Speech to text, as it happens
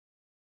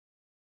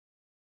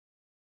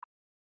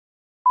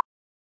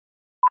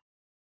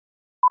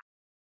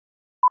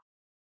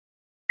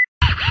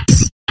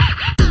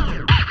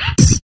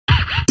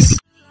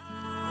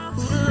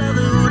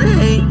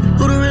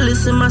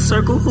closest in my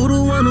circle? Who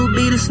the one who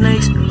be the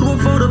snakes? Who gon'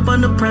 fold up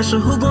under pressure?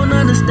 Who gon'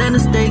 understand the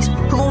stakes?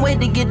 Who gon'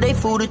 wait to get their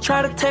food to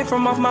try to take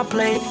from off my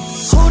plate?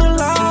 Who the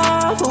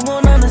love? Who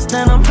gon'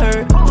 understand I'm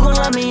hurt? Who gon'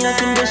 love me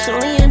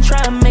unconditionally and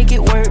try to make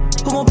it work?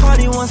 Who gon'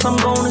 party once I'm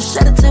gone and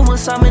shed a tear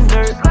once I'm in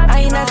dirt?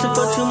 I ain't asking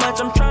for too much,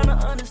 I'm trying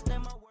to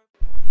understand my work.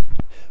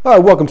 All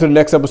right, welcome to the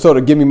next episode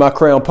of Give Me My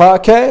Crown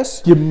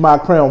Podcast. Give Me My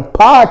Crown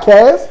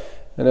Podcast.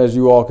 And as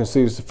you all can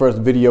see, this is the first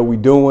video we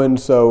doing,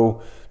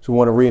 so just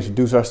want to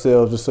reintroduce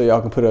ourselves just so y'all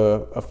can put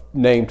a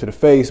name to the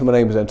face. My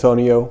name is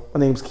Antonio.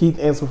 My name is Keith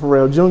Anson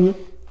Farrell Jr.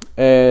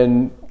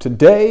 And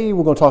today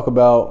we're going to talk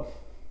about,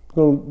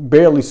 we're going to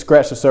barely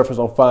scratch the surface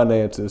on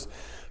finances.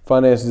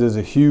 Finances is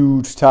a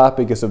huge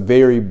topic. It's a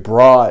very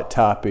broad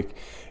topic.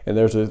 And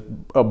there's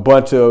a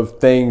bunch of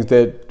things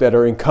that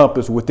are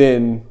encompassed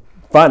within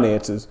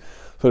finances.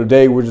 So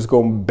today we're just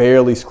going to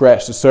barely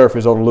scratch the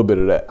surface on a little bit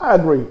of that. I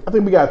agree. I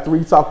think we got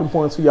 3 talking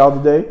points for y'all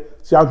today,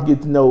 so y'all can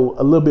get to know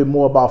a little bit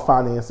more about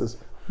finances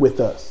with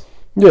us.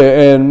 Yeah,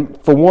 and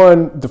for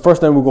one, the first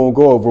thing we're going to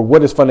go over,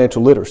 what is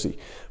financial literacy?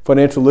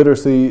 Financial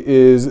literacy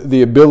is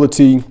the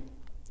ability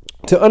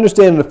to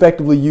understand and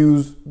effectively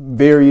use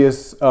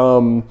various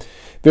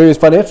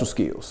financial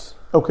skills.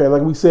 Okay,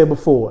 like we said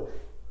before,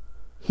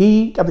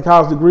 he got the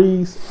college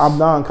degrees, I'm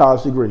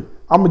non-college degree.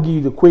 I'm going to give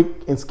you the quick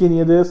and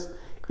skinny of this.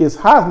 Is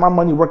how is my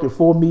money working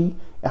for me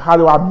and how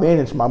do I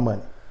manage my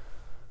money?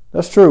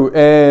 That's true.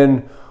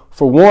 And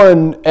for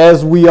one,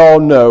 as we all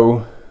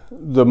know,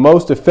 the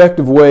most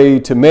effective way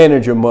to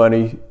manage your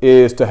money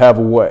is to have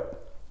a what?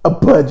 A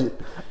budget.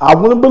 I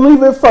wouldn't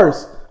believe it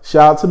first.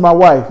 Shout out to my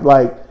wife.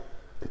 Like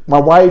my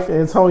wife and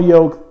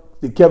Antonio,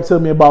 they kept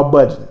telling me about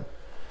budgeting.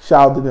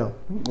 Shout out to them.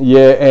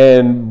 Yeah,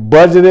 and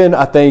budgeting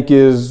I think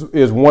is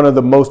one of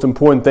the most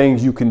important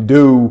things you can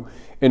do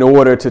in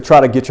order to try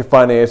to get your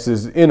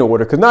finances in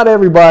order. Because not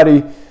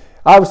everybody,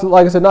 obviously,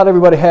 like I said, not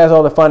everybody has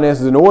all their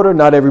finances in order.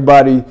 Not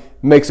everybody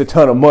makes a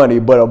ton of money.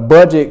 But a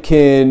budget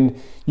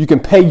you can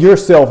pay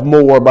yourself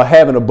more by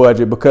having a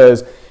budget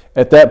because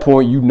at that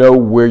point you know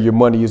where your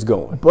money is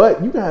going.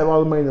 But you can have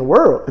all the money in the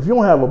world. If you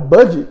don't have a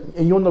budget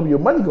and you don't know where your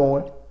money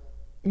going,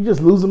 you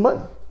just losing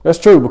money. That's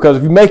true, because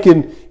if you're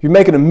making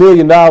 $1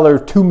 million,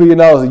 $2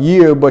 million a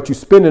year, but you're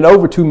spending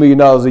over $2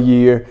 million a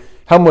year,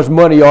 how much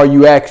money are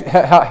you actually?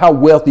 How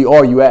wealthy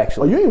are you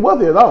actually? Well, you ain't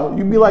wealthy at all.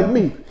 You be like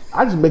me.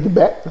 I just make it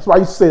back. That's why I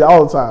used to say that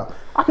all the time.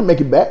 I can make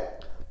it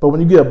back. But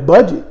when you get a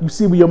budget, you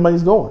see where your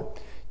money's going.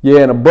 Yeah,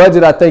 and a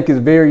budget I think is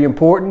very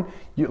important.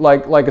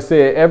 Like I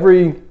said,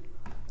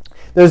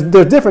 there's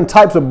different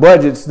types of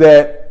budgets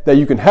that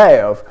you can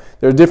have.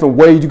 There's different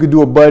ways you could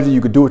do a budget.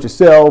 You could do it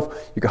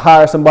yourself. You could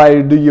hire somebody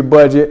to do your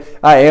budget.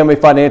 I am a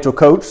financial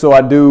coach, so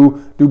I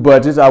do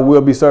budgets. I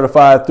will be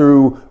certified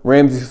through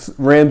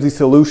Ramsey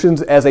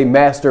Solutions as a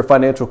master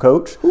financial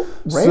coach. Who?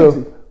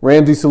 Ramsey? So,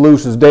 Ramsey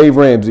Solutions, Dave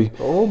Ramsey.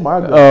 Oh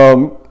my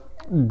God.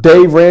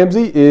 Dave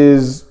Ramsey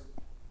is,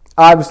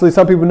 obviously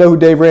some people know who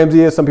Dave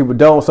Ramsey is, some people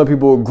don't. Some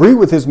people agree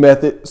with his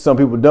method, some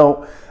people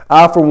don't.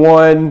 I, for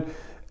one,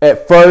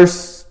 at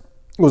first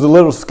was a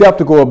little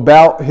skeptical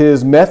about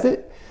his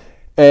method.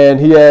 And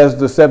he has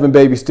the 7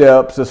 baby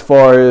steps as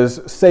far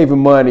as saving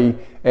money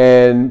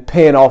and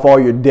paying off all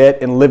your debt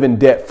and living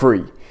debt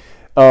free.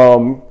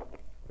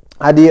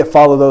 I did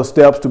follow those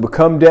steps to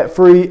become debt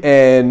free.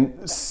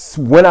 And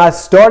when I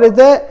started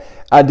that,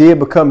 I did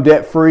become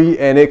debt free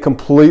and it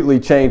completely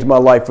changed my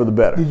life for the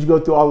better. Did you go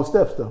through all the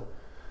steps though?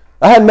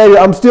 I hadn't made it.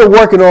 I'm still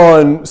working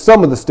on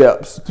some of the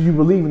steps. Do you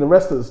believe in the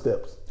rest of the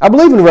steps? I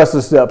believe in the rest of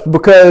the steps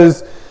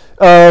because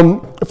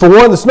for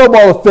one, the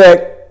snowball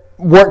effect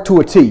worked to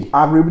a T.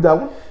 I agree with that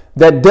one.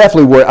 That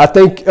definitely worked. I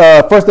think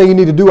first thing you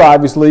need to do,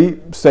 obviously,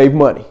 save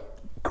money.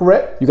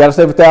 Correct. You got to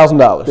save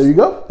 $1,000. There you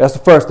go. That's the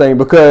first thing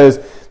because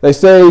they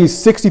say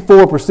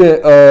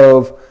 64%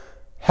 of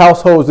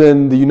households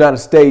in the United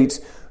States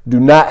do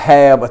not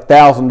have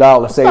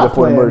 $1,000 saved up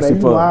for an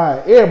emergency fund.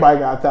 Everybody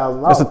got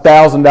 $1,000. That's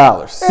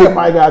 $1,000.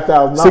 Everybody got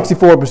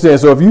 $1,000. 64%.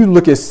 So if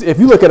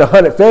you look at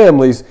 100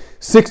 families,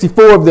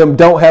 64 of them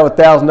don't have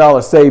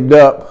 $1,000 saved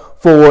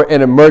up for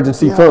an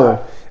emergency fund.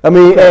 I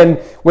mean, and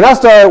when I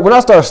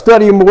started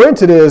studying more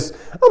into this,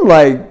 I'm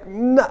like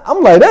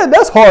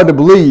that's hard to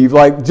believe.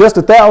 Like just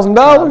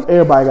 $1,000.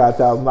 Everybody got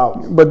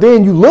 $1,000. But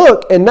then you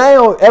look, and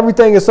now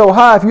everything is so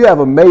high. If you have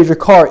a major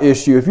car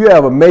issue, if you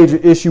have a major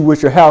issue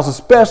with your house,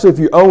 especially if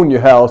you own your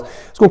house,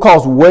 it's gonna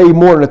cost way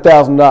more than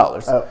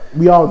 $1,000.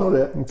 We all know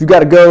that. If you got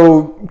to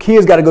go,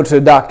 kids got to go to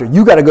the doctor.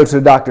 You got to go to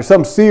the doctor.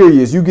 Something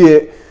serious. You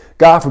get,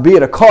 God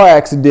forbid, a car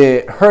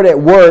accident, hurt at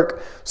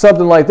work,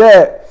 something like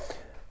that.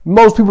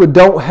 Most people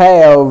don't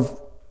have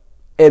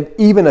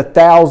even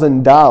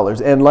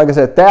 $1,000. And like I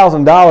said,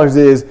 $1,000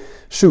 is,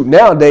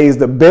 nowadays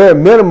the bare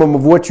minimum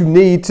of what you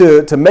need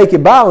to make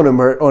it by on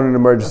an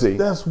emergency.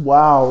 That's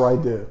wild right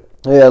there.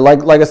 Yeah,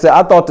 like I said,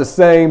 I thought the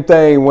same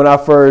thing when I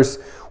first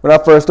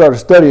started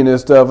studying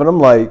this stuff, and I'm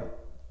like,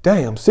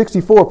 damn,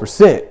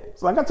 64%.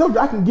 So like I told you,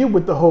 I can get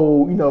with the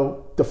whole,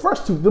 the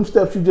first two, them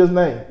steps you just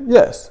named.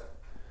 Yes.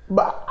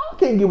 But I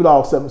can't get with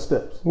all 7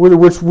 steps.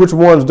 Which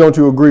ones don't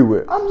you agree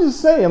with? I'm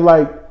just saying,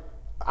 like,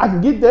 I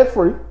can get debt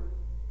free.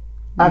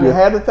 I can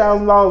have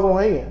 $1,000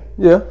 on hand.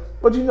 Yeah.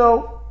 But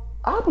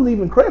I believe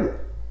in credit.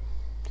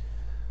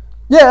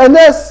 Yeah, and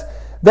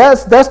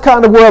that's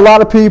kind of where a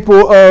lot of people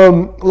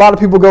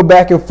go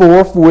back and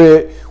forth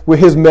with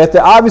his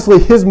method. Obviously,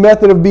 his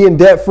method of being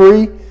debt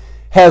free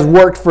has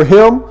worked for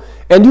him.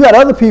 And you got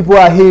other people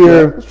out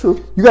here. Yeah, that's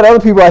true. You got other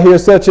people out here,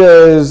 such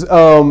as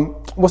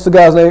what's the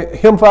guy's name?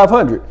 Him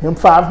 500. Him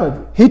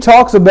 500. He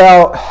talks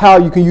about how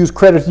you can use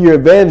credit to your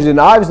advantage, and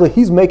obviously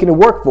he's making it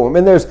work for him.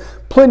 And there's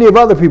plenty of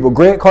other people.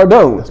 Grant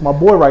Cardone. That's my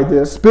boy right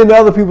there. Spend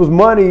other people's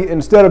money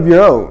instead of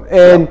your own.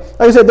 And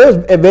like I said, there's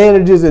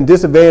advantages and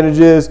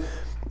disadvantages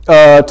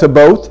to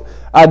both.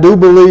 I do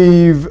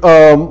believe,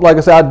 like I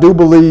said, I do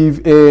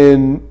believe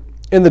in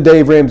the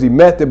Dave Ramsey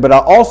method, but I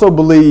also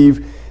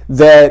believe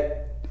that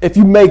if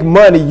you make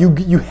money,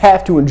 you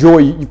have to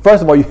enjoy.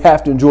 First of all, you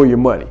have to enjoy your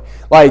money.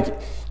 Like,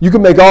 you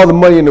can make all the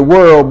money in the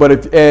world,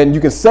 and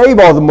you can save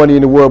all the money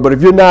in the world, but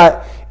if you're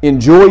not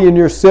enjoying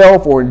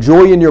yourself or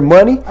enjoying your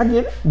money, I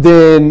get it.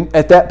 Then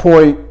at that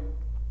point,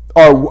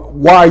 or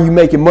why are you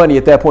making money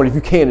at that point if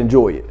you can't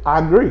enjoy it? I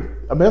agree.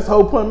 I mean, that's the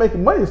whole point of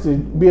making money, is to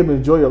be able to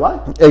enjoy your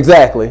life.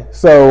 Exactly.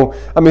 So,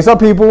 I mean, some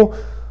people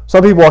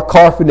are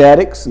car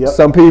fanatics. Yep.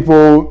 Some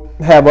people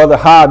have other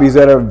hobbies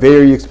that are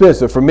very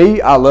expensive. For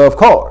me, I love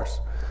cars.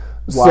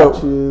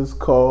 Watches,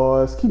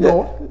 cars. Keep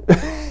going.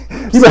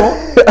 Keep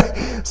going.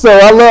 So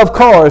I love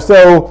cars.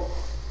 So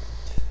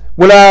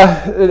when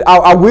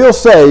I will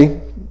say,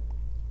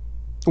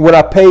 when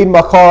I paid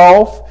my car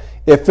off,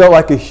 it felt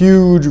like a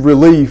huge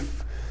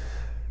relief.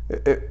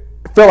 It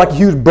felt like a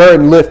huge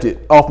burden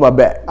lifted off my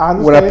back.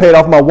 When I paid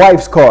off my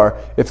wife's car,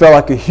 it felt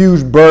like a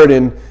huge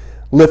burden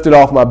lifted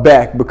off my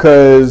back,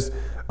 because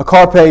a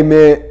car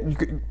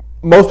payment,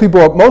 most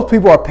people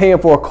are paying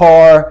for a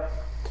car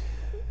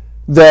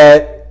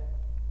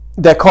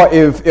that car,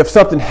 if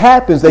something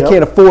happens, they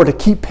can't afford to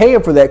keep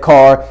paying for that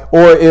car,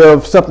 or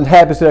if something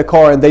happens to that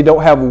car and they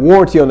don't have a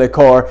warranty on that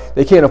car,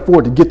 they can't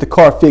afford to get the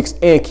car fixed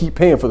and keep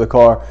paying for the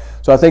car.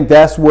 So I think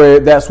that's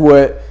what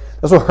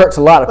hurts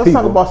a lot of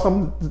people. Let's talk about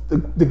some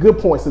of the good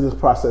points of this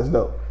process,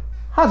 though.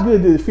 How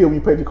good did it feel when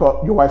you paid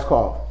your wife's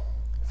car off?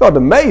 It felt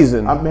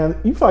amazing. Man,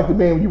 you feel like the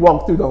man when you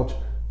walk through, don't you?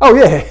 Oh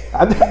yeah,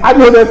 I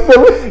know that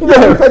feeling.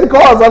 Yeah, you pay the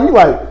cars off, you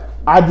like,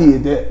 I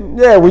did that.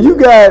 Yeah, when you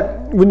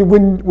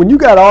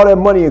got all that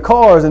money in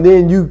cars, and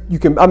then you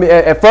can, I mean,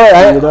 at first,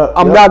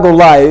 I'm not gonna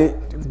lie,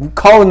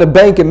 calling the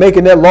bank and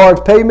making that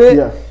large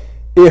payment,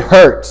 it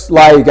hurts.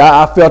 Like,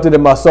 I felt it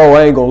in my soul.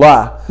 I ain't gonna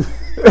lie.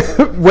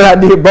 When I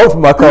did both of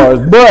my cars,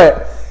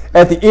 but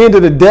at the end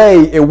of the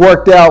day, it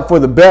worked out for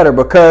the better,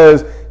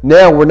 because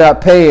now we're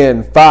not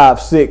paying $500,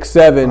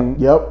 $600,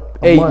 $700,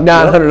 $800,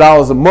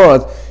 $900 a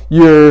month.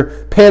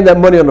 You're paying that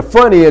money on the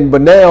front end,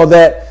 but now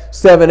that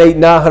 $700, $800,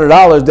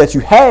 $900 that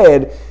you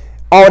had,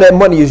 all that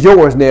money is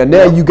yours now.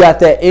 Now you got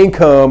that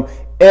income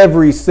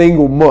every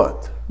single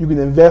month. You can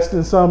invest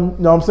in some, you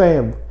know what I'm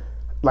saying?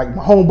 Like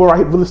my homeboy right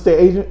here, real estate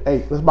agent,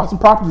 hey, let's buy some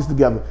properties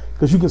together,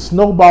 because you can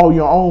snowball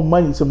your own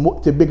money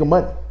to bigger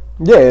money.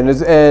 Yeah,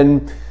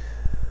 and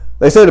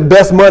they say the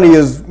best money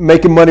is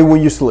making money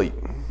when you sleep.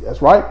 That's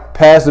right.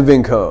 Passive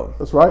income.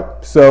 That's right.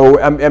 So,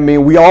 I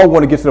mean, we all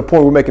want to get to the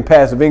point where we're making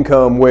passive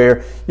income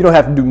where you don't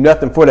have to do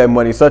nothing for that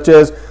money, such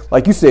as,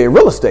 like you said,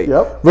 real estate.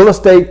 Yep. Real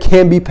estate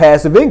can be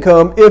passive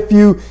income if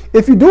you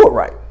do it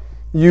right.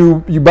 You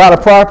buy the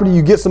property,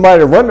 you get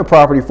somebody to run the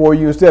property for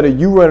you instead of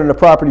you running the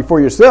property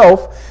for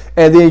yourself,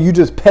 and then you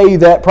just pay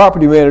that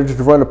property manager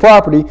to run the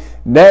property.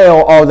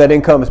 Now all that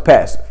income is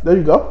passive. There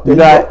you go. You're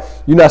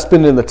not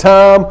spending the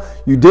time.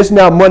 You dishing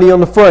out money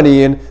on the front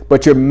end,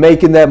 but you're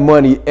making that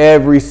money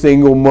every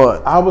single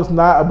month. I was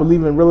not a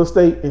believer in real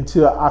estate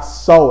until I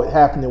saw it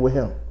happening with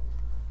him.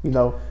 You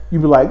know,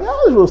 you'd be like,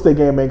 "Oh, this real estate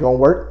game ain't gonna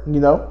work." You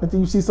know, until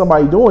you see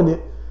somebody doing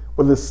it,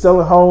 whether it's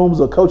selling homes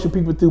or coaching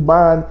people through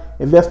buying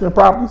investment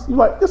properties, you're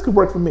like, this could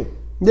work for me.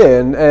 Yeah,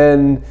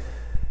 and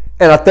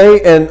I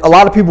think, and a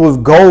lot of people's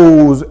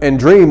goals and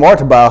dream are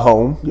to buy a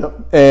home.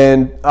 Yep.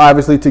 And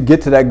obviously, to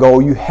get to that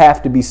goal, you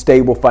have to be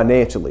stable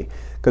financially,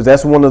 because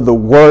that's one of the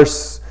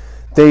worst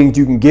things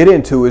you can get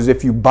into is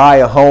if you buy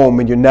a home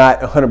and you're not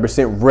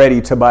 100%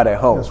 ready to buy that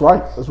home. That's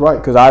right. That's right.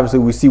 Because obviously,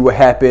 we see what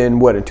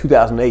happened, in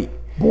 2008.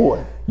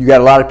 Boy. You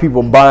got a lot of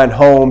people buying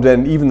homes,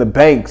 and even the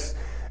banks.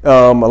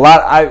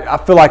 I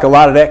feel like a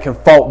lot of that can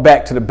fault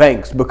back to the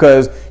banks,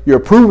 because you're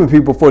approving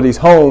people for these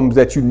homes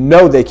that you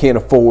know they can't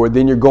afford.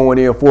 Then you're going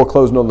in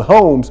foreclosing on the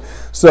homes.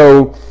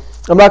 So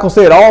I'm not going to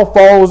say it all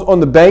falls on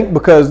the bank,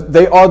 because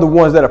they are the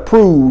ones that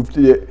approved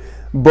it.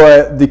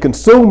 But the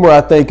consumer,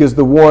 I think, is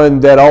the one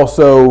that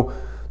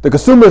the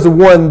consumer is the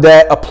one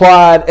that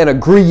applied and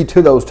agreed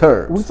to those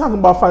terms. We're talking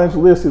about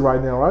financial literacy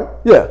right now, right?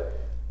 Yeah.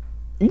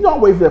 You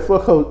don't wait for that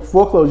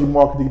foreclosure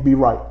market to be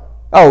right.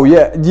 Oh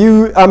yeah,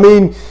 I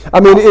mean,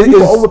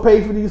 people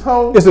overpay for these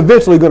homes. It's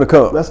eventually going to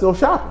come. Let's go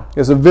shopping.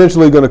 It's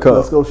eventually going to come.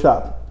 Let's go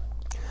shopping.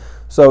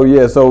 So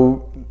yeah,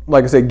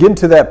 like I said, getting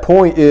to that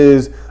point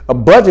is a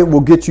budget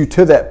will get you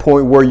to that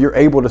point where you're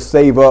able to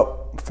save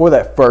up for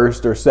that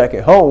first or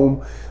second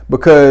home,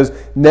 because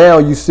now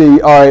you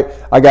see, all right,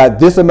 I got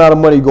this amount of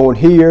money going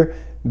here.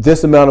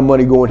 this amount of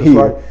money going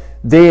here. right.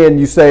 Then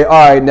you say,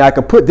 all right, now I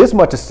can put this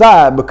much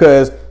aside,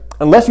 because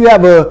unless you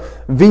have a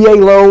VA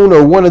loan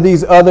or one of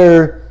these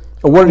other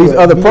VA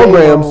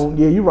programs. Loan.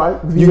 Yeah, you're right.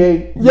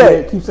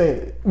 VA, keep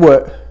saying it.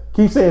 What?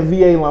 Keep saying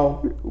VA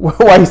loan.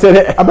 Why you say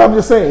that? I'm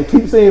just saying,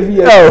 keep saying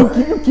VA.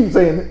 Oh. Keep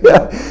saying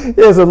it.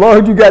 Yeah, so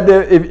long as you got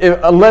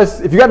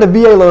if you got the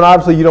VA loan,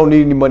 obviously you don't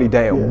need any money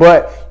down,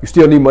 but you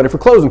still need money for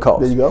closing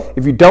costs. There you go.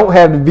 If you don't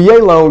have the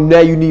VA loan, now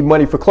you need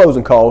money for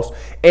closing costs,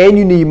 and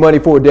you need money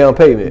for a down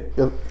payment.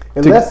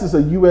 Unless it's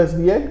a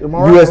USDA, am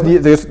I right?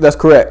 USDA, that's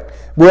correct.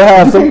 We'll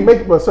have you can't make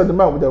it a certain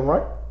amount with them,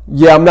 right?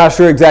 Yeah, I'm not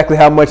sure exactly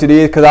how much it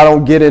is, because I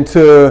don't get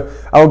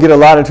a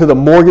lot into the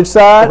mortgage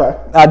side. Okay.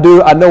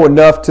 I know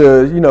enough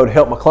to to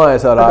help my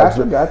clients out,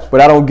 obviously. Gotcha.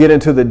 But I don't get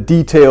into the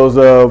details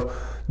of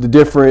the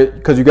different,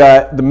 because you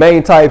got the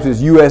main types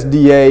is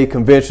USDA,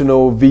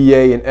 conventional,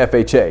 VA, and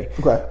FHA.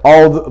 Okay.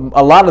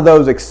 A lot of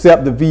those,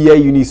 except the VA,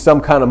 you need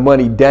some kind of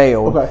money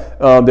down.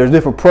 Okay. There's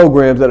different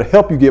programs that'll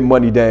help you get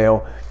money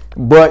down,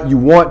 but you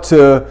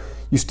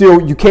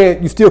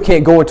still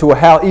can't go into a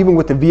house, even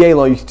with the VA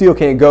loan. You still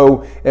can't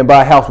go and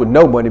buy a house with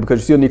no money, because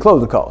you still need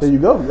closing costs. There you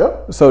go.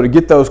 Yep. So to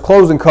get those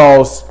closing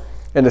costs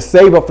and to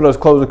save up for those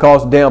closing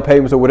costs, down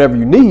payments, or whatever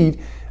you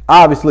need,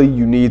 obviously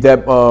you need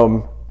that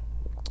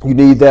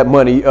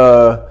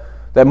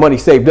money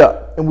saved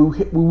up. And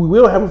we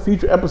will have a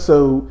future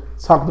episode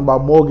talking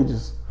about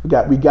mortgages.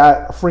 We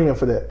got a friend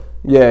for that.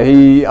 Yeah,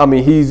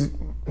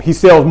 he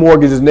sells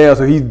mortgages now,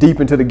 so he's deep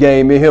into the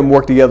game. Me and him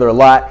work together a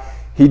lot.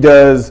 He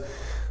does.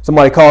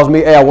 Somebody calls me,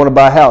 hey, I want to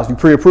buy a house. You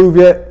pre-approved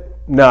yet?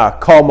 Nah,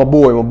 call my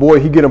boy. My boy,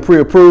 he get them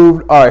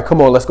pre-approved. All right, come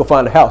on, let's go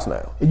find a house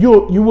now. And you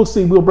will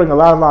see, we'll bring a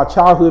lot of our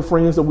childhood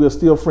friends that we're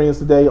still friends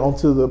today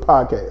onto the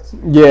podcast.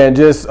 Yeah, and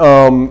just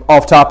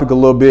off topic a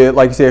little bit,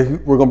 like you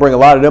said, we're going to bring a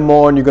lot of them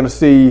on. You're going to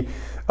see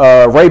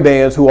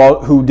Ray-Bans,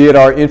 who did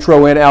our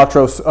intro and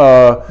outro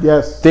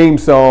theme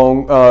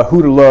song,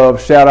 Who to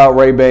Love. Shout out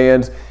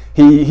Ray-Bans.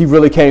 He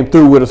really came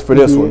through with us for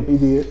this one. He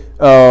did.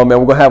 And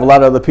we're gonna have a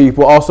lot of other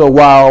people. Also,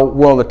 while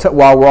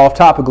we're off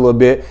topic a little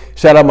bit,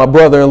 shout out my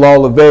brother-in-law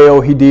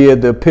Lavelle. He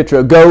did the picture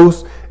of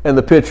Ghost and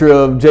the picture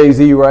of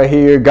Jay-Z right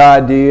here.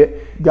 God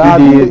did.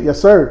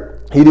 Yes, sir.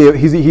 He did.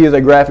 He is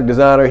a graphic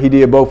designer. He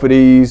did both of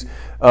these in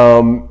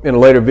a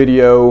later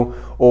video,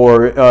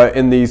 or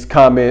in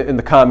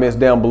the comments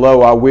down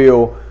below. I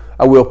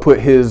will put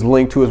his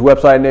link to his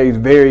website in there. He's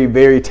very,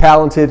 very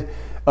talented,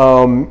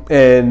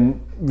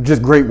 and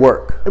just great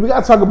work. And we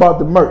gotta talk about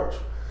the merch.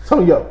 Show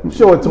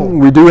it to them.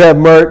 We do have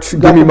merch.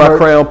 Give Me My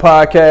Crown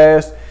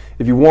podcast.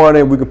 If you want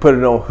it, we can put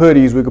it on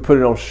hoodies. We can put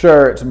it on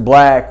shirts,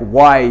 black,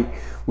 white.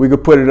 We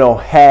could put it on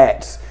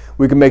hats.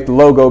 We can make the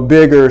logo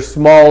bigger,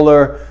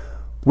 smaller.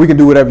 We can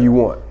do whatever you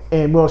want.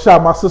 And we'll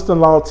shout out my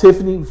sister-in-law,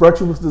 Tiffany,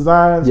 Virtuous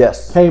Designs.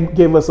 Yes.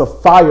 Gave us a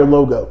fire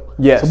logo.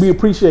 Yes. So we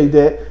appreciate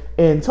that.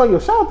 And Antonio,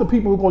 shout out to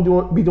people who are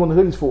going to be doing the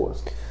hoodies for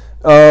us.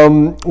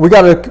 We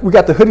got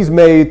the hoodies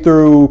made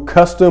through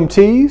Custom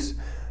Tees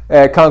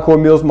at Concord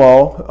Mills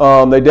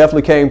Mall. They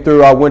definitely came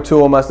through. I went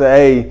to them. I said,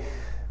 hey,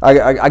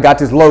 I got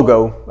this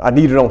logo. I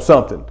need it on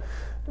something.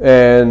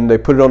 And they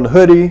put it on the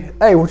hoodie.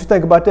 Hey, what you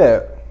think about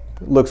that?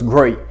 It looks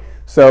great.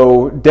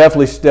 So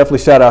definitely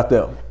shout out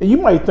them. And you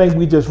might think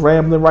we just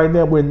rambling right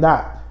now. We're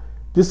not.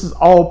 This is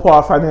all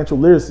part of financial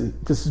literacy.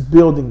 This is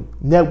building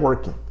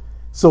networking.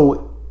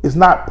 So it's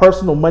not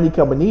personal money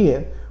coming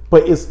in,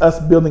 but it's us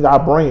building our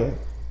brand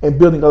and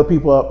building other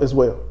people up as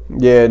well.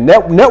 Yeah,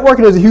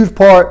 networking is a huge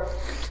part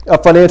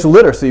of financial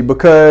literacy,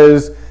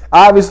 because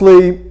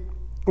obviously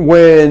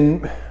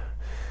when me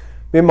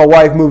and my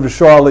wife moved to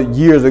Charlotte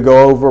years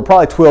ago,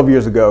 probably 12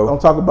 years ago.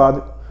 Don't talk about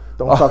it.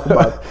 Don't talk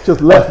about it.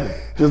 Just left me.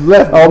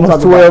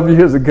 Almost 12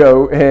 years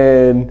ago.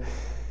 And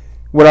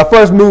when I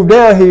first moved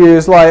down here,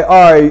 it's like,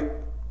 all right,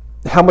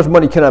 how much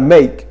money can I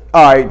make?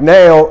 All right,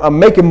 now I'm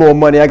making more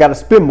money. I got to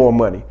spend more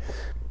money.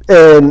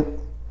 And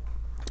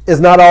it's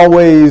not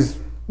always,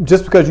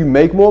 just because you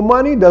make more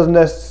money doesn't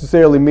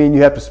necessarily mean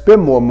you have to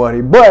spend more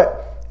money.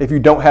 But if you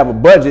don't have a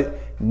budget,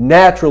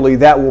 naturally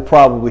that will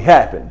probably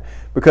happen.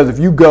 Because if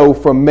you go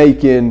from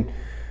making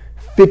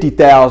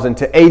 $50,000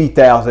 to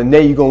 $80,000, now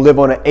you're gonna live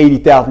on an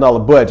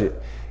 $80,000 budget.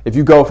 If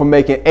you go from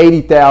making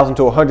 $80,000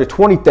 to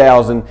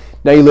 $120,000,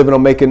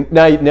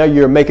 now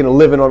you're making a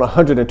living on a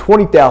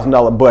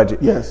 $120,000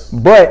 budget. Yes.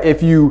 But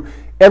if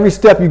every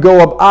step you go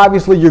up,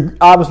 obviously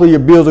your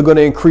bills are going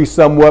to increase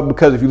somewhat,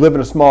 because if you live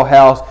in a small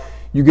house,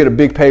 you get a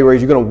big pay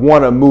raise, you're going to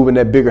want to move in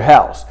that bigger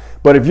house.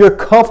 But if you're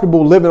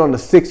comfortable living on the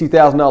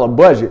 $60,000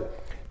 budget,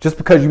 just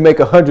because you make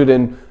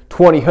 $120,000,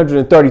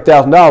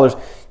 $130,000,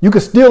 you can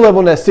still live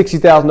on that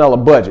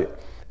 $60,000 budget.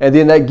 And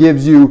then that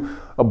gives you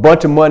a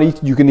bunch of money.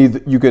 You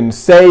can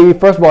save.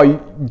 First of all, you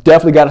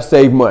definitely got to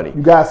save money.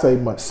 You got to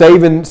save money.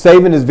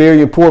 Saving is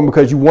very important,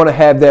 because you want to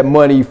have that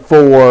money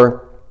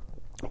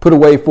put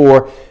away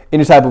for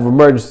any type of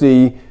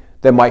emergency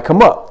that might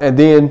come up. And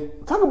then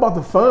talk about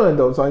the fun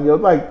though, Sonia.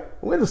 Like,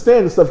 we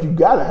understand the stuff you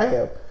got to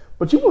have,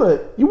 but you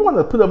want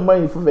to put up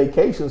money for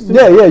vacations too.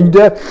 Yeah, you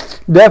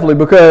definitely,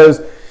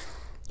 because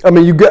I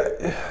mean,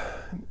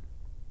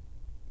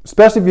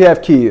 especially if you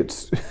have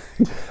kids,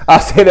 I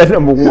say that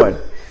number one.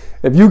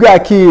 If you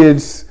got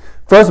kids,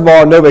 first of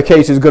all, no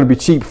vacation is going to be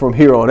cheap from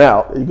here on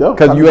out. There you go.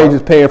 Because you ain't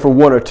just paying for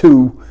 1 or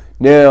 2.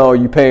 Now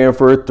you're paying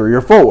for 3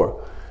 or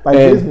 4. Like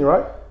Disney,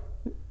 right?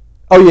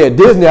 Oh yeah,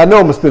 Disney. I know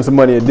I'm gonna spend some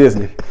money at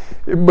Disney,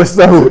 but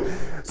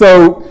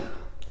so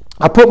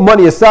I put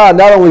money aside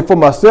not only for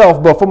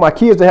myself but for my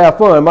kids to have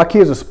fun. My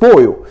kids are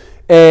spoiled,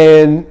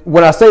 and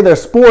when I say they're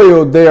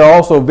spoiled, they are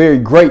also very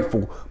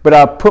grateful. But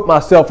I put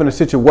myself in a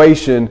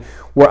situation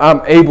where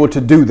I'm able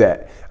to do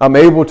that. I'm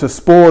able to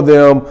spoil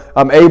them.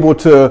 I'm able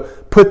to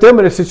put them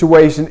in a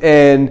situation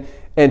and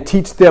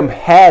teach them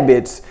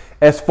habits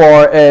as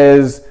far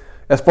as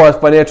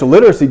financial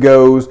literacy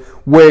goes,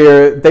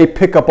 where they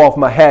pick up off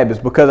my habits.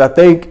 Because I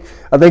think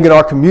in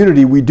our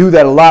community we do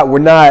that a lot. We're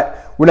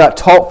not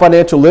taught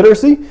financial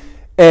literacy,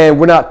 and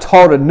we're not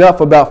taught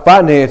enough about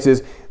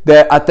finances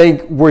that I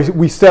think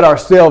we set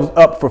ourselves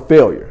up for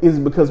failure. Is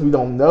it because we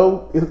don't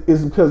know?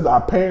 Is it because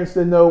our parents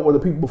didn't know, or the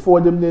people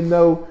before them didn't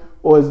know,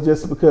 or is it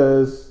just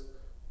because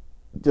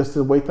just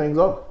the way things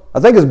are? I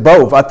think it's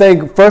both. I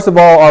think first of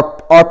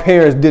all, our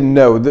parents didn't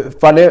know.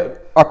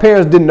 Our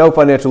parents didn't know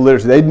financial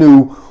literacy. They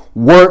knew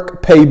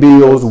work, pay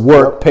bills,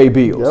 pay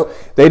bills.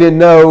 Yep. They didn't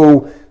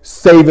know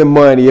saving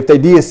money. If they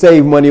did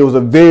save money, it was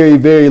a very,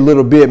 very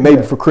little bit,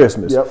 maybe for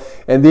Christmas. Yep.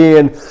 And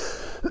then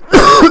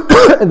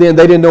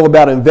they didn't know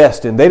about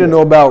investing. They didn't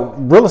know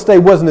about real estate.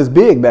 Wasn't as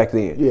big back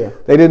then. Yeah.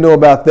 They didn't know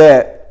about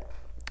that.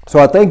 So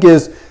I think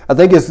it's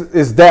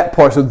that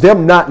part. So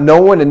them not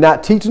knowing and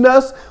not teaching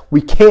us,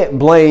 we can't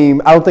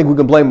blame. I don't think we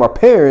can blame our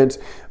parents,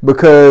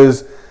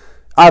 because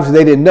obviously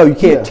they didn't know. You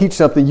can't teach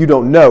something you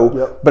don't know.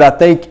 Yep. But I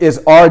think it's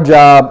our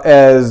job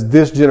as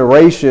this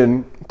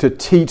generation to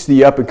teach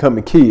the up and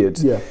coming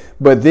kids. Yeah.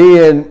 But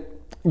then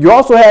you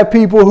also have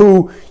people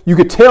who you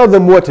could tell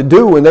them what to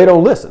do and they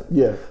don't listen.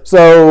 Yeah.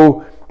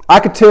 So I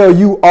could tell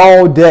you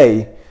all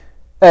day,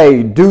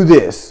 hey, do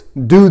this,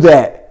 do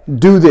that,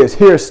 do this.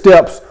 Here are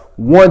steps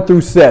 1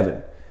 through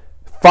 7.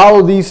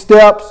 Follow these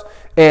steps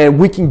and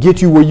we can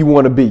get you where you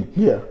want to be.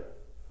 Yeah.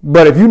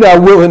 But if you're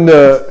not willing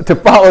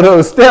to follow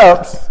those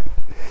steps,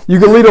 you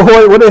can lead a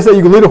horse. What they say,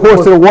 you can lead a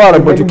horse to the water,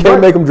 but you can't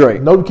make them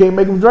drink. No, you can't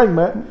make them drink,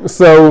 man.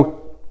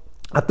 So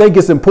I think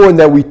it's important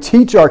that we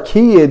teach our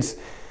kids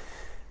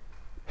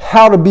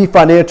how to be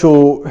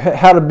financial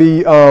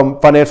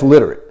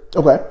literate.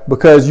 Okay.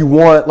 Because you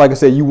want, like I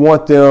said, you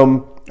want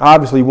them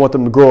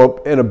to grow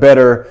up in a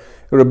better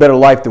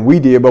life than we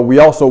did, but we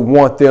also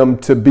want them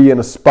to be in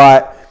a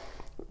spot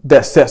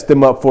that sets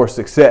them up for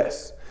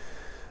success.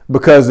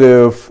 Because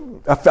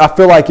I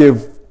feel like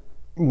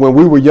when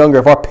we were younger,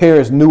 if our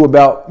parents knew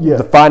about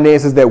the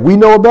finances that we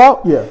know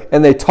about,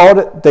 and they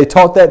taught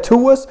that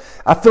to us,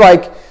 I feel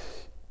like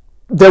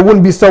there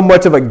wouldn't be so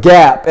much of a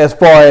gap as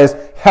far as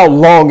how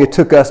long it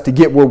took us to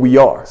get where we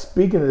are.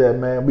 Speaking of that,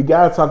 man, we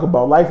got to talk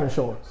about life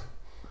insurance.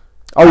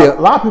 Oh yeah,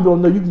 a lot of people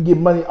don't know you can get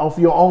money off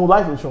your own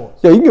life insurance.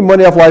 Yeah, you can get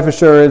money off life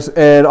insurance,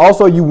 and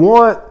also you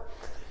want,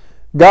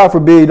 God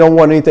forbid, you don't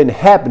want anything to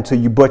happen to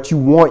you, but you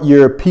want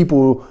your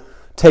people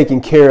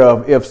taken care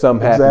of if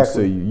something happens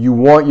to you. You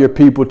want your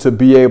people to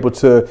be able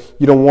to,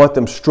 you don't want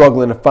them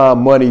struggling to find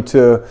money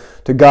to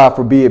God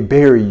forbid,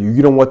 bury you.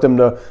 You don't want them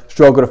to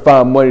struggle to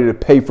find money to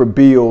pay for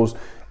bills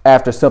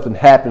after something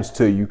happens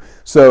to you.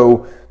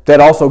 So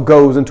that also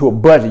goes into a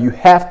budget. You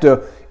have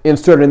to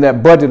insert in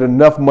that budget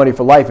enough money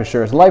for life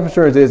insurance. Life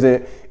insurance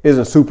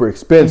isn't super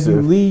expensive.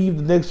 And you leave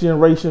the next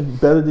generation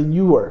better than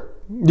you were.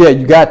 Yeah,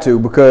 you got to,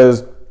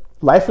 because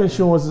life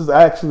insurance is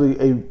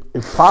actually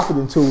a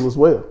profiting tool as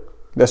well.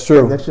 That's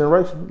true. Next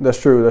generation. That's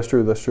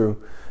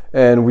true.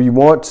 And we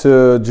want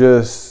to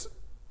just,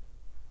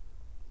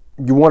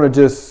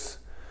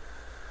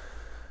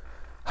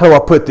 how do I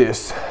put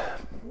this?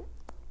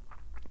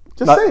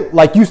 Just say it.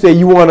 Like you say,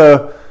 you want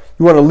to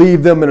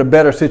leave them in a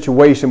better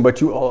situation,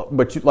 but you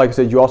like I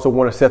said, you also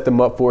want to set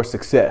them up for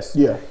success.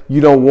 Yeah. You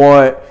don't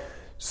want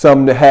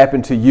something to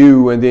happen to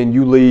you and then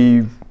you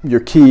leave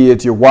your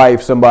kids, your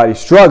wife, somebody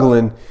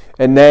struggling,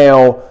 and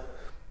now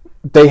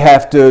they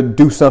have to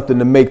do something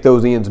to make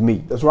those ends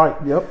meet. That's right.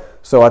 Yep.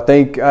 So I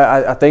think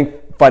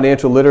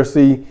financial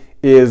literacy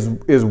is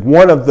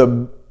one of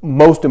the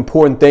most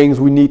important things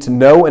we need to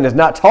know, and it's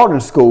not taught in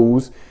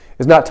schools.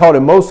 It's not taught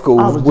in most schools.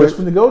 I was just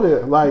going to go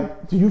there.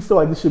 Like, do you feel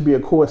like this should be a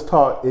course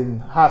taught in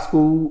high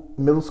school,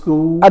 middle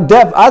school? I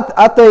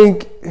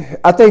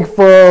think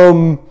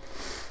from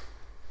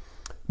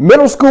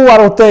middle school, I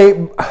don't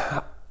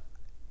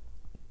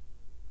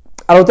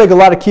think a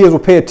lot of kids will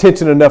pay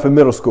attention enough in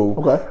middle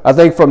school. Okay. I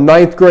think from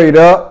 9th grade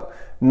up,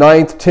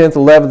 9th, 10th,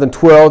 11th, and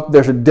 12th,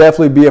 there should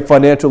definitely be a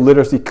financial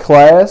literacy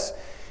class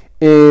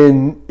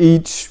in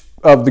each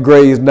of the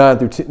grades 9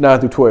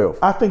 through 12.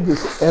 I think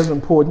it's as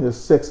important as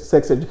sex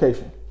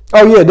education.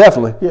 Oh yeah,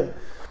 definitely. Yeah.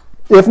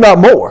 If not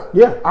more.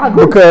 Yeah, I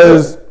agree.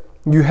 Because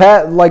no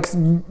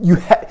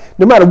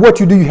matter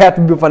what you do, you have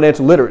to be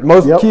financial literate.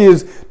 Most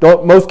kids,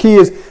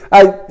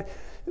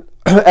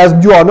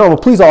 as you all know, I'm a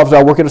police officer.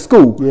 I work at a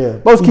school. Yeah.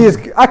 Most kids,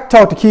 I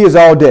talk to kids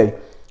all day.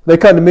 They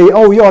come to me,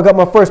 oh, yo, I got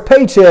my first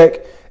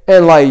paycheck,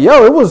 and like,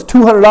 yo, it was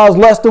 $200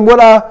 less than what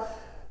I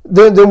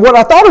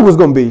thought it was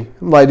going to be.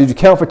 I'm like, did you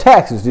count for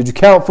taxes? Did you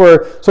count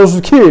for Social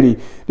Security?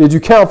 Did you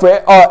count for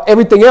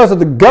everything else that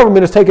the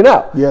government is taking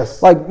out?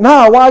 Yes. Like,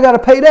 nah, why I got to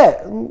pay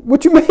that?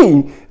 What you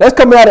mean? That's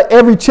coming out of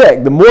every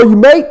check. The more you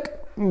make,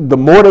 the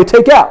more they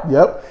take out.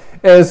 Yep.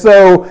 And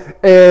so,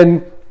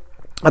 and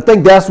I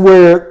think that's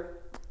where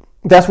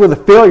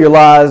the failure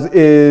lies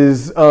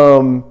is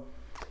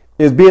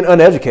being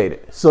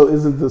uneducated. So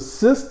is it the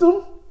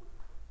system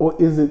or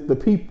is it the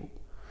people?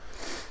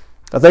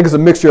 I think it's a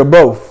mixture of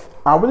both.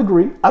 I would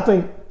agree. I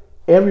think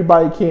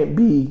everybody can't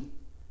be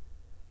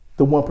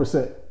the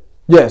 1%.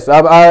 Yes,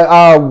 I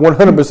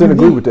 100%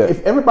 agree with that.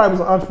 If everybody was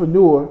an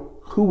entrepreneur,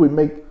 who would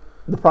make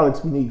the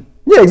products we need?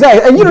 Yeah,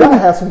 exactly. And you gotta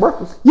have some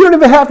workers. You don't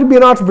even have to be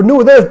an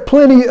entrepreneur. There's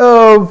plenty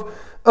of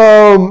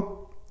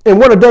in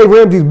one of Dave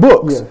Ramsey's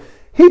books,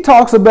 he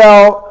talks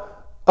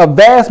about a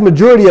vast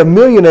majority of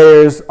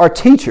millionaires are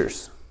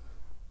teachers.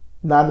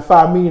 9 to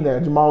 5 millionaire,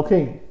 Jamal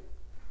King.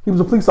 He was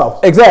a police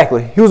officer.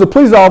 Exactly. He was a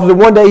police officer.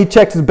 One day he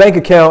checked his bank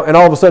account and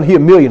all of a sudden he a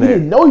millionaire. He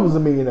didn't know he was a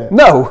millionaire.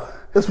 No.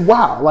 That's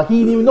wild. Like he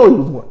didn't even know he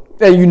was one.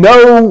 And you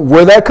know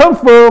where that comes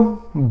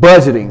from?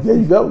 Budgeting. There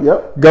you go.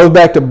 Yep. Goes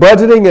back to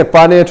budgeting and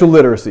financial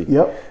literacy.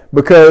 Yep.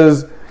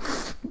 Because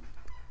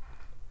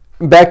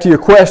back to your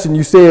question,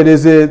 you said,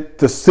 is it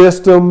the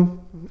system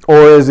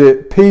or is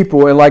it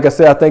people? And like I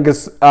said, I think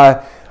it's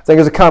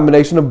a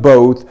combination of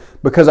both,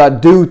 because I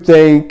do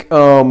think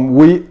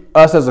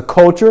us as a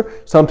culture,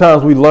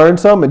 sometimes we learn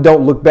something and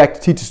don't look back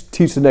to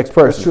teach the next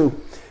person. That's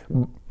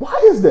true.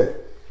 Why is that?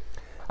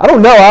 I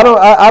don't know.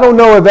 I don't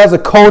know if as a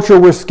culture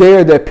we're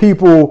scared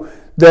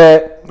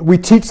that we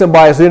teach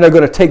somebody so they're not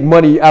going to take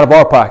money out of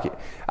our pocket.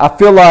 I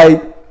feel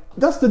like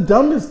that's the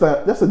dumbest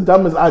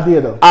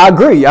idea, though. I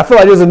agree. I feel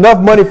like there's enough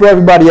money for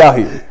everybody out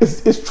here.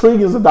 It's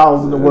trillions of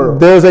dollars in the world.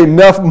 There's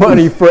enough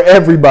money for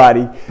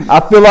everybody. I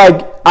feel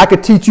like I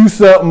could teach you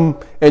something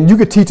and you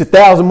could teach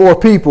 1,000 more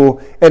people,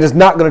 and it's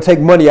not going to take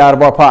money out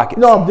of our pockets.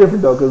 No, I'm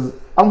different though, because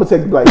I'm gonna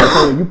take like,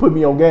 hey, you put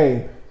me on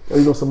game.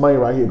 You got some money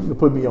right here to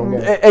put me on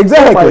game.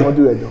 Exactly. Nobody gonna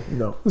do that though.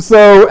 No.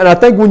 So, and I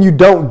think when you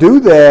don't do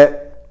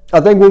that, I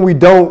think when we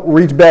don't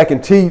reach back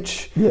and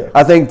teach,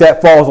 I think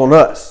that falls on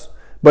us.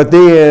 But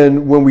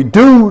then when we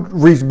do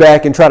reach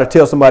back and try to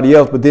tell somebody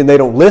else, but then they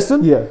don't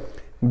listen,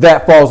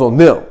 that falls on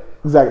them.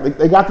 Exactly.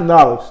 They got the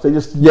knowledge. They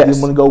just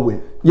didn't want to go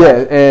with.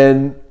 Yeah,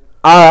 and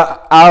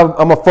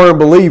I'm a firm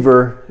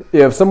believer,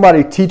 if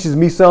somebody teaches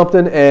me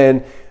something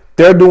and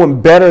they're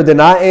doing better than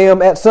I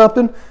am at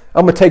something,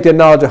 I'm going to take that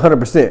knowledge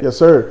 100%. Yes,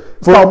 sir.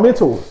 It's called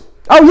mentors.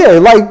 Oh,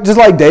 yeah, just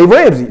like Dave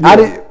Ramsey.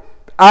 Yeah.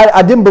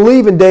 I didn't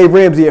believe in Dave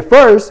Ramsey at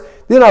first.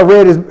 Then I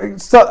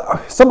read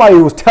somebody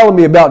was telling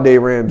me about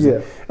Dave Ramsey.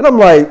 Yeah. And I'm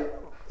like,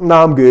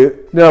 nah, I'm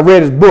good. Then I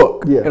read his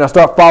book. Yeah. And I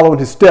start following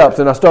his steps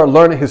and I start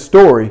learning his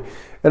story.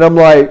 And I'm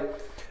like,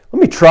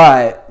 let me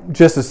try it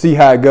just to see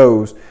how it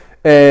goes.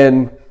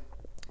 And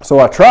so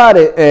I tried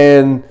it,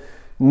 and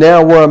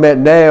now where I'm at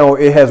now,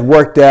 it has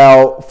worked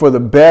out for the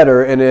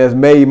better, and it has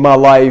made my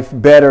life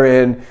better.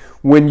 And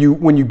when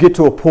you get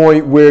to a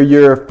point where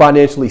you're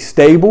financially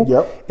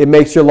stable, it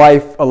makes your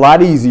life a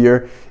lot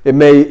easier. It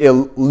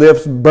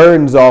lifts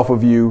burdens off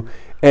of you,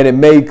 and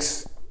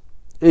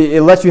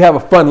it lets you have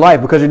a fun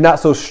life because you're not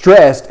so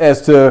stressed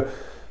as to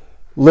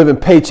living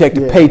paycheck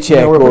to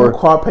paycheck or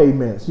car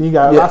payments. You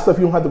got a lot of stuff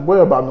you don't have to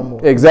worry about no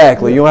more.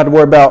 Exactly. You don't have to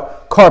worry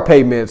about car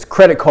payments,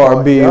 credit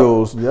card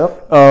bills,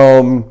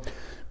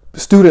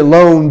 student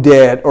loan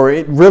debt, or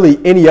really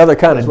any other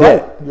kind of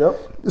debt.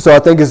 So I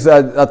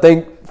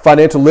think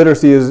financial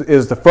literacy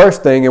is the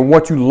first thing. And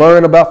once you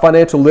learn about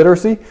financial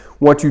literacy,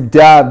 once you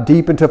dive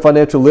deep into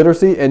financial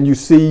literacy and you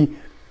see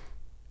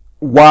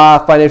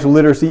why financial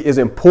literacy is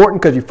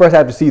important, because you first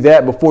have to see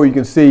that before you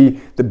can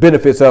see the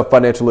benefits of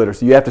financial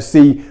literacy. You have to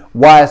see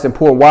why it's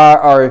important.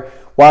 Why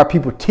are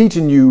people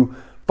teaching you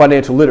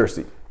financial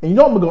literacy? And you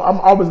know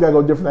I'm always got to go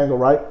a different angle,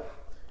 right?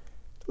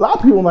 A lot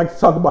of people like to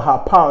talk about how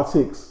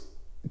politics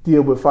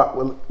deal with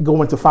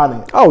go into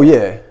finance. Oh,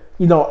 yeah.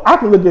 You know, I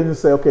can look at it and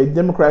say, okay,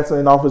 Democrats are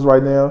in office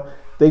right now.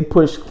 They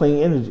push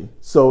clean energy.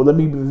 So let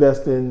me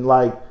invest in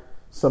like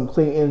some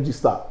clean energy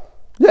stock.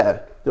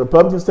 Yeah. The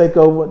Republicans take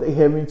over. They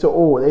heavy into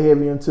oil. They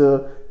heavy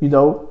into,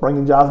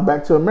 bringing jobs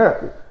back to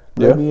America.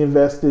 Let me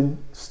invest in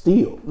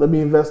steel. Let me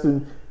invest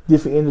in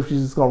different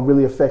industries that's going to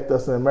really affect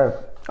us in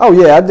America. Oh,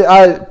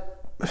 yeah.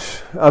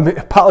 I mean,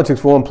 politics,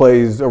 for one,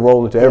 plays a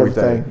role into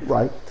everything.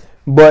 Right.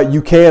 But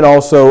you can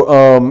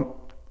also,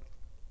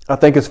 I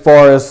think as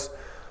far as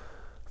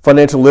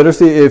financial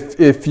literacy,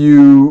 if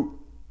you,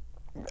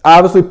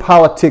 obviously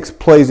politics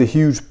plays a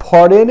huge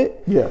part in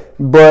it. Yeah.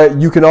 But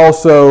you can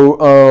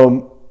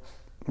also,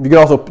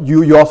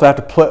 you also have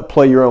to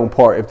play your own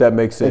part, if that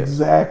makes sense.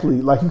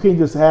 Exactly. Like you can't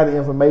just have the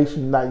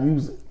information and not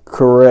use it.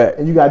 Correct.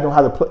 And you gotta know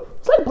how to play.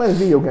 It's like playing a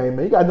video game,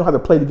 man. You gotta know how to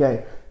play the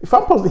game. If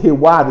I'm supposed to hit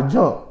Y to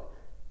jump,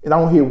 and I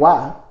don't hit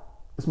Y,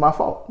 it's my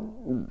fault.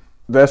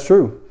 That's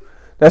true.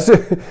 That's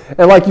it.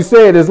 And like you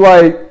said, it's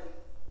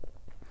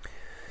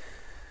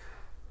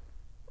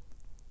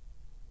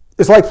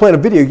it's like playing a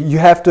video. You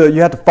have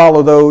to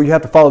follow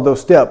those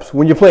steps.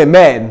 When you're playing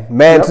Madden,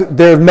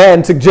 there's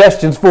Madden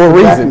suggestions for a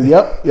reason.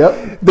 Yep.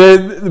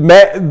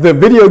 The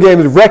video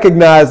game is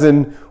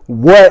recognizing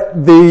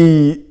what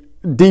the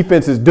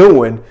defense is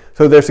doing,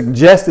 so they're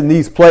suggesting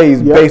these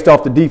plays based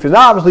off the defense.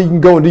 Now, obviously, you can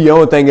go and do your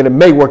own thing, and it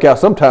may work out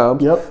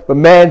sometimes. But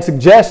Madden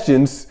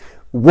suggestions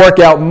work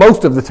out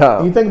most of the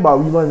time. You think about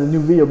when you learn a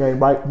new video game,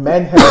 right?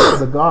 Madden has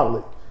the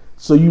gauntlet.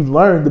 So you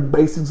learn the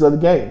basics of the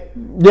game.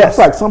 Yes. It's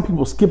like some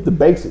people skip the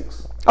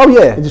basics. Oh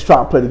yeah. And just try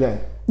to play the game.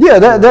 Yeah,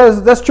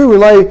 that's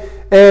true.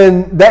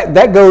 And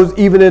that goes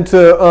even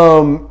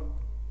into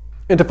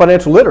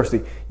financial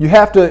literacy. You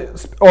have to,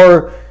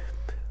 or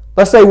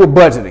let's say with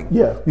budgeting.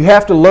 Yeah. You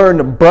have to learn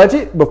to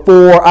budget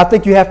before. I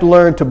think you have to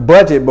learn to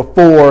budget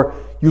before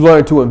you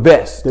learn to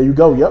invest. There you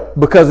go. Yep.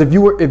 Because if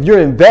you're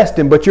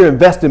investing, but you're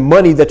investing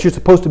money that you're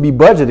supposed to be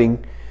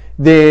budgeting,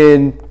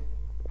 then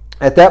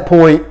at that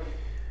point,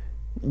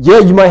 yeah,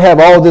 you might have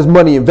all this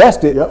money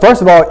invested. Yep.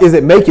 First of all, is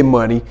it making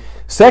money?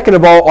 Second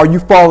of all, are you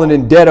falling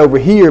in debt over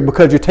here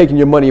because you're taking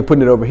your money and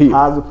putting it over here?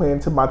 How's it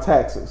playing to my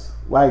taxes?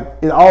 Like,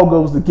 it all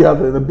goes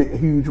together in a big,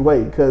 huge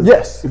way. Because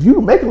if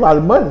you make a lot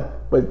of money,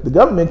 but the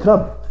government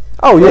coming.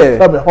 Oh, yeah.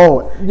 Coming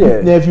hard.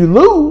 Yeah. Now, if you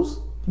lose,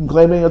 you can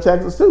claim it in your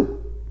taxes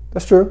too.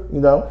 That's true.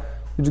 You know?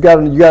 You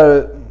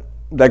gotta,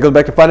 that goes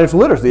back to financial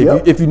literacy.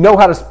 Yep. If you know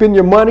how to spend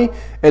your money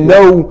and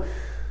know,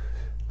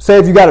 say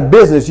if you got a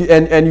business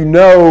and you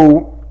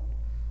know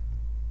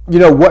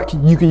what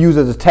you can use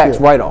as a tax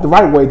write-off. The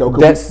right way, though.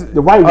 That's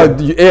the right way.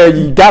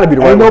 You got to be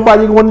the right way. Ain't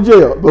nobody going to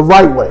jail. The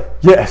right way.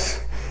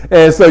 Yes.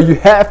 And so you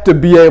have to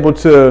be able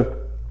to,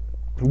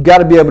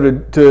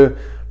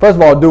 first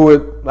of all, do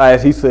it,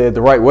 as he said,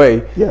 the right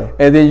way. Yeah.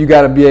 And then you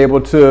got to be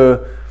able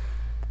to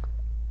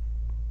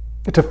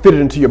fit it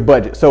into your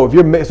budget. So if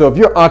you're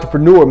an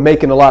entrepreneur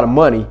making a lot of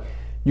money,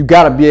 you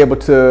got to be able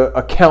to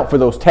account for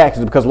those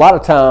taxes, because a lot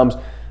of times,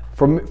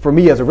 for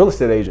me as a real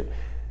estate agent,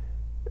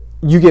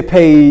 you get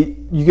paid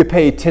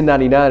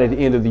 1099 at the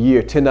end of the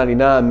year.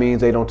 1099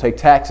 means they don't take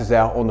taxes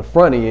out on the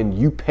front end.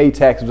 You pay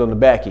taxes on the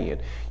back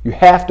end. You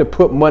have to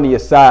put money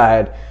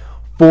aside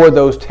for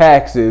those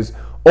taxes,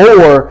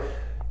 or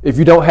if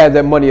you don't have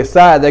that money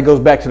aside, that goes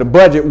back to the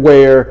budget,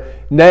 where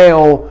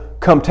now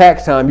come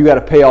tax time, you got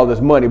to pay all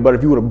this money. But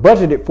if you would have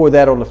budgeted for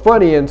that on the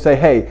front end and say,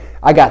 hey,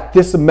 I got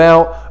this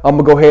amount, I'm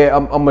gonna go ahead,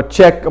 I'm gonna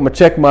check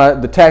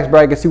the tax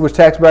bracket, see which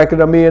tax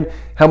bracket I'm in,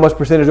 how much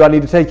percentage do I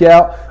need to take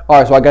out. All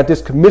right, so I got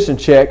this commission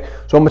check,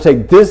 so I'm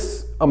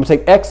gonna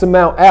take X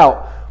amount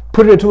out,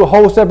 put it into a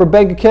whole separate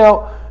bank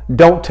account,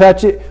 don't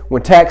touch it.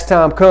 When tax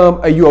time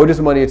come, hey, you owe this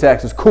money in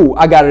taxes. Cool,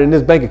 I got it in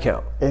this bank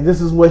account. And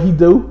this is what he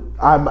do.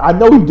 I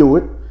know he do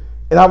it.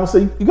 And I would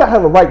say, you gotta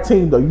have a right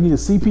team though. You need a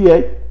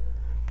CPA.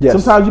 Yes.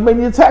 Sometimes you may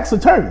need a tax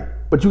attorney,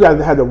 but you got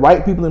to have the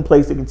right people in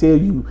place that can tell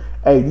you,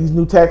 hey, these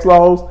new tax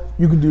laws,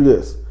 you can do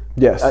this.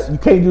 Yes. You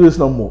can't do this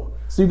no more.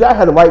 So you got to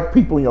have the right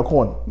people in your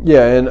corner.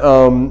 Yeah, and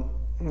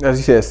as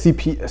you said,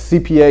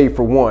 CPA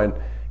for one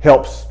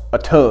helps a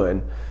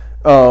ton.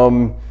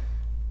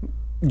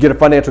 Get a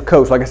financial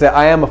coach. Like I said,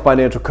 I am a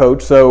financial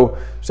coach, so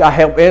I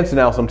help Anson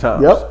out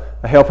sometimes. Yep.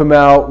 I help him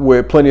out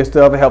with plenty of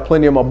stuff. I help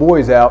plenty of my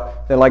boys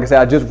out. And like I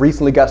said, I just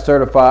recently got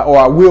certified, or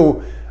I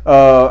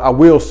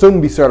will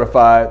soon be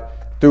certified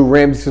through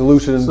Ramsey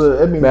Solutions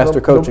Master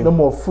Coaching. No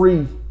more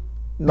free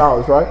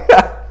knowledge, right?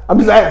 I'm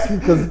just asking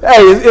because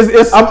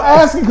I'm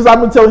asking because I've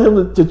been telling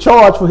him to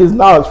charge for his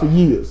knowledge for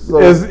years. So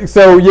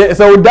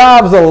it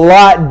dives a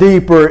lot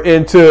deeper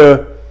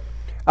into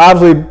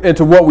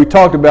what we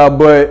talked about,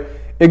 but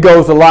it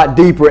goes a lot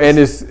deeper, and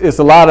it's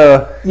a lot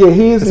of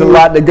a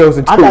lot that goes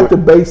into it. I got the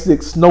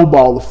basic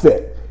snowball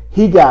effect.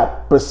 He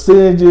got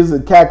percentages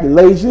and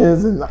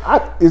calculations, and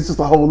it's just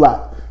a whole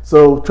lot.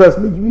 So trust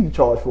me, you need to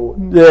charge for it.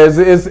 Yeah,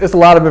 it's a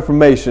lot of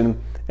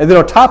information. And then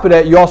on top of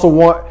that, you also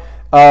want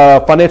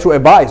a financial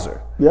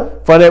advisor. Yeah.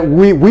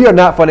 We are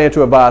not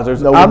financial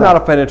advisors. No, I'm not a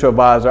financial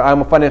advisor.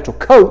 I'm a financial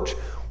coach,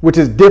 which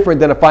is different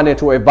than a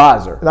financial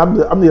advisor. And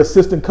I'm the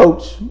assistant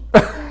coach. You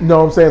know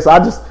what I'm saying? So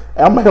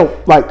I'm gonna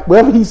help, like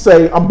whatever he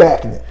say, I'm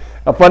backing it.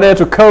 A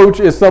financial coach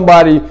is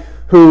somebody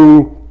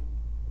who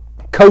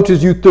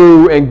coaches you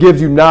through and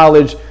gives you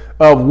knowledge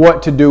of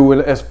what to do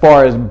as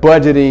far as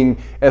budgeting,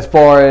 as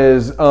far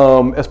as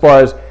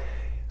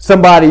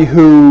somebody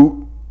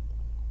who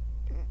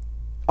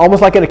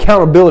almost like an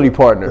accountability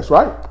partner. That's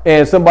right.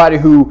 And somebody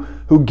who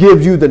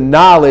gives you the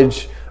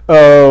knowledge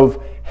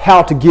of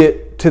how to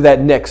get to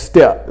that next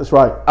step. That's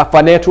right. A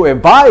financial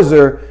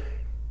advisor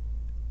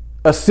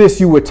assists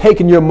you with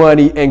taking your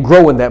money and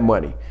growing that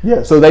money.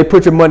 Yes. So they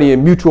put your money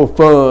in mutual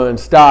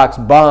funds, stocks,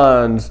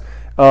 bonds,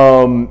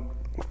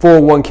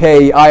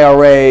 401k,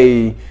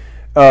 IRA,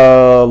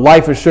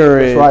 life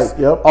insurance, that's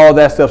right. Yep. All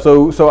that stuff.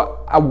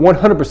 So I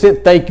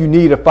 100% think you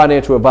need a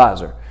financial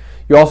advisor.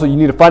 You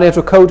need a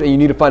financial coach and you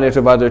need a financial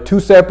advisor. They're two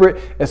separate.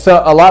 And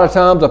so a lot of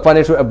times a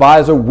financial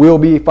advisor will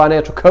be a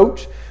financial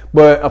coach,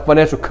 but a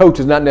financial coach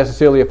is not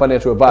necessarily a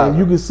financial advisor. And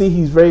you can see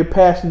he's very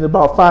passionate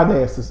about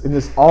finances, and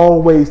it's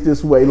always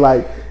this way.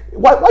 Like,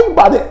 why you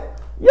buy that?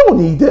 You don't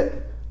need that.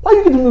 why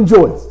you get the new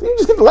Jordans? Did you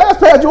just get the last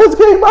pair of Jordans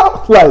came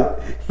out?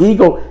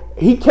 Like,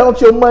 he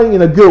counts your money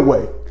in a good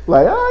way.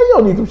 Like, you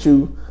don't need them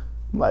shoes.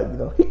 Like,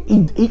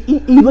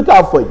 he look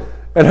out for you.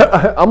 And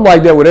I'm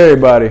like that with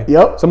everybody.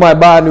 Yep. Somebody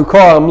buy a new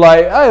car, I'm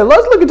like, hey,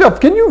 let's look at your,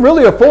 can you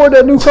really afford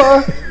that new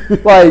car?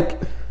 Like,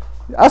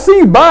 I see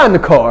you buying the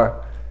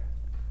car.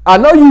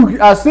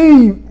 I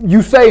see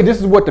you say this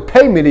is what the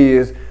payment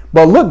is,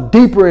 but look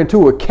deeper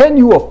into it. Can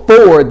you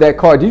afford that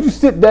car? Did you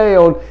sit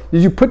down?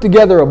 Did you put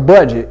together a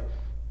budget?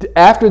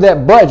 After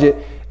that budget,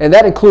 and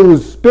that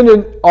includes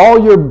spending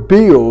all your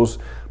bills,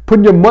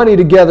 putting your money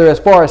together as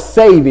far as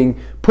saving,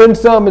 put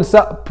some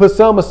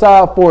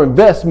aside for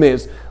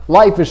investments,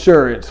 life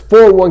insurance,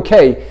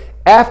 401k.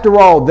 After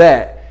all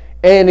that,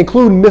 and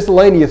including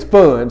miscellaneous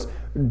funds,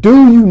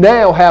 do you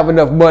now have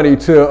enough money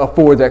to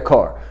afford that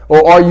car?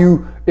 Or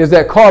is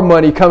that car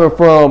money coming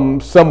from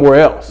somewhere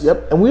else?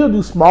 Yep, and we'll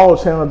do small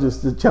challenges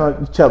to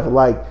challenge each other.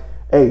 Like,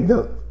 hey,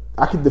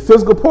 the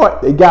physical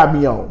part, they got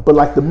me on. But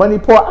like the money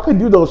part, I can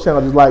do those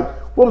challenges. Like,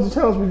 what was the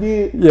challenge we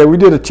did? Yeah, we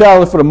did a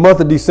challenge for the month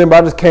of December.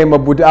 I just came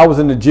up with, I was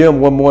in the gym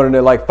one morning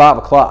at like 5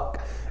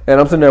 o'clock. And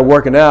I'm sitting there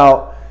working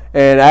out.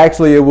 And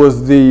actually it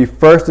was the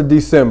 1st of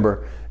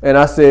December. And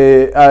I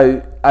said,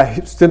 I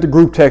sent the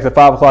group text at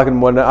 5 o'clock in the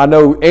morning. I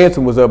know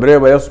Anson was up, but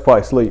everybody else was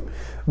probably asleep.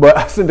 But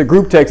I sent the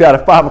group text out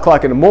at 5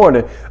 o'clock in the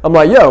morning. I'm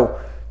like, yo,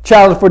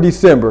 challenge for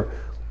December.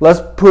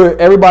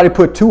 Everybody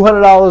put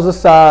 $200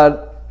 aside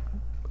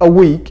a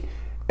week,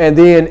 and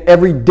then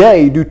every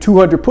day do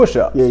 200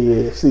 push-ups.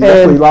 Yeah. See,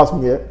 that's where you lost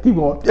me at. Keep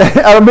going.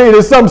 I mean,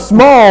 it's something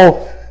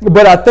small,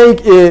 but I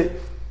think it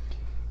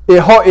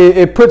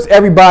puts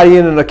everybody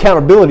in an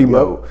accountability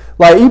mode.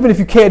 Like, even if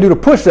you can't do the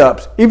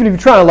push-ups, even if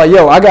you're trying, like,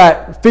 yo, I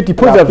got 50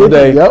 push-ups a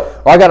day, or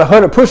I got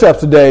 100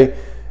 push-ups a day.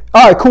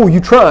 All right, cool, you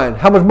trying.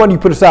 How much money you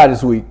put aside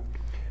this week?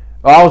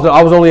 I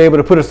was only able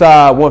to put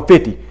aside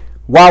 150.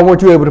 Why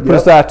weren't you able to put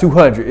aside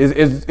 200?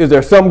 Is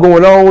there something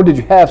going on? Did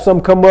you have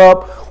something come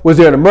up? Was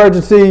there an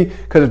emergency?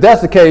 Because if that's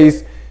the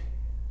case,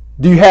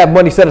 do you have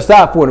money set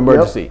aside for an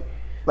emergency? Yep.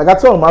 Like I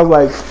told him, I was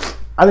like,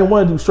 I didn't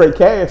want to do straight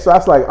cash, so I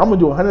was like, I'm gonna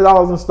do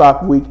 $100 in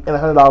stock a week and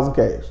 $100 in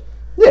cash.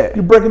 Yeah.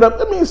 You break it up.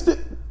 I mean,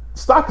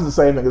 stock is the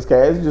same thing as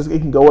cash. It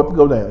can go up and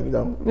go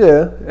down.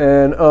 Yeah,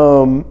 and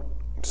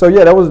so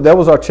yeah, that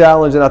was our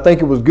challenge, and I think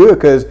it was good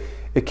because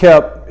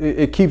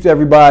it keeps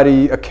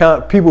everybody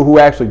people who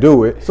actually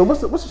do it. So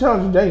what's the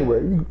challenge in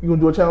January? You gonna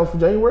do a challenge for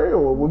January,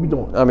 or what we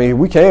doing? I mean,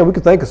 we can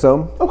think of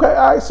something. Okay,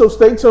 all right. So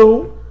stay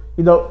tuned.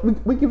 We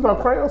give our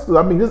crayons.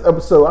 I mean, this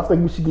episode, I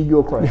think we should give you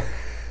a crayon.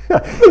 I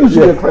think we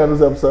should get a crayon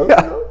this episode.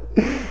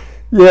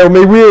 Yeah, I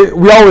mean,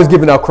 we always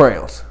giving out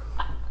crayons.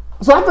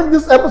 So I think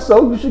this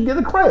episode you should get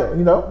a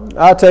crayon.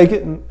 I'll take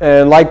it,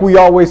 and like we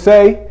always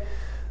say,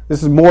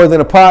 this is more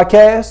than a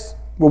podcast.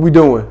 What we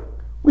doing?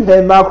 We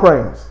handing out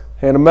crayons.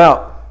 Hand them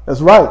out. That's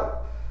right.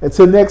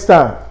 Until next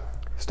time.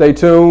 Stay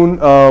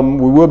tuned.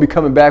 We will be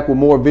coming back with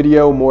more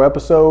video, more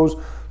episodes.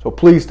 So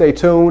please stay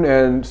tuned,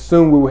 and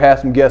soon we will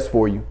have some guests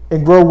for you.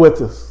 And grow with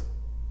us.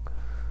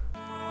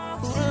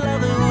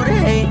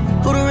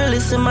 Who the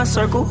realest in my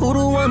circle? Who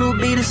the one who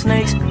be the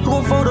snakes? Who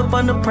gon' fold up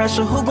under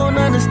pressure? Who gon'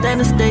 understand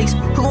the stakes?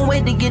 Who gon'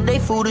 wait to get their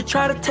food to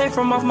try to take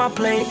from off my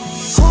plate?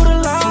 Who the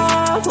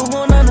love? Who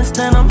gon'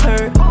 understand I'm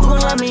hurt? Who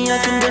gon' love me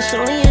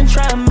unconditionally and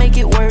try to make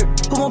it work?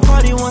 Who gon'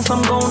 party once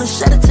I'm gone and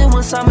shed a tear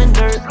once I'm in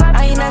dirt?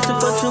 I ain't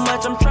asking for too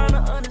much, I'm trying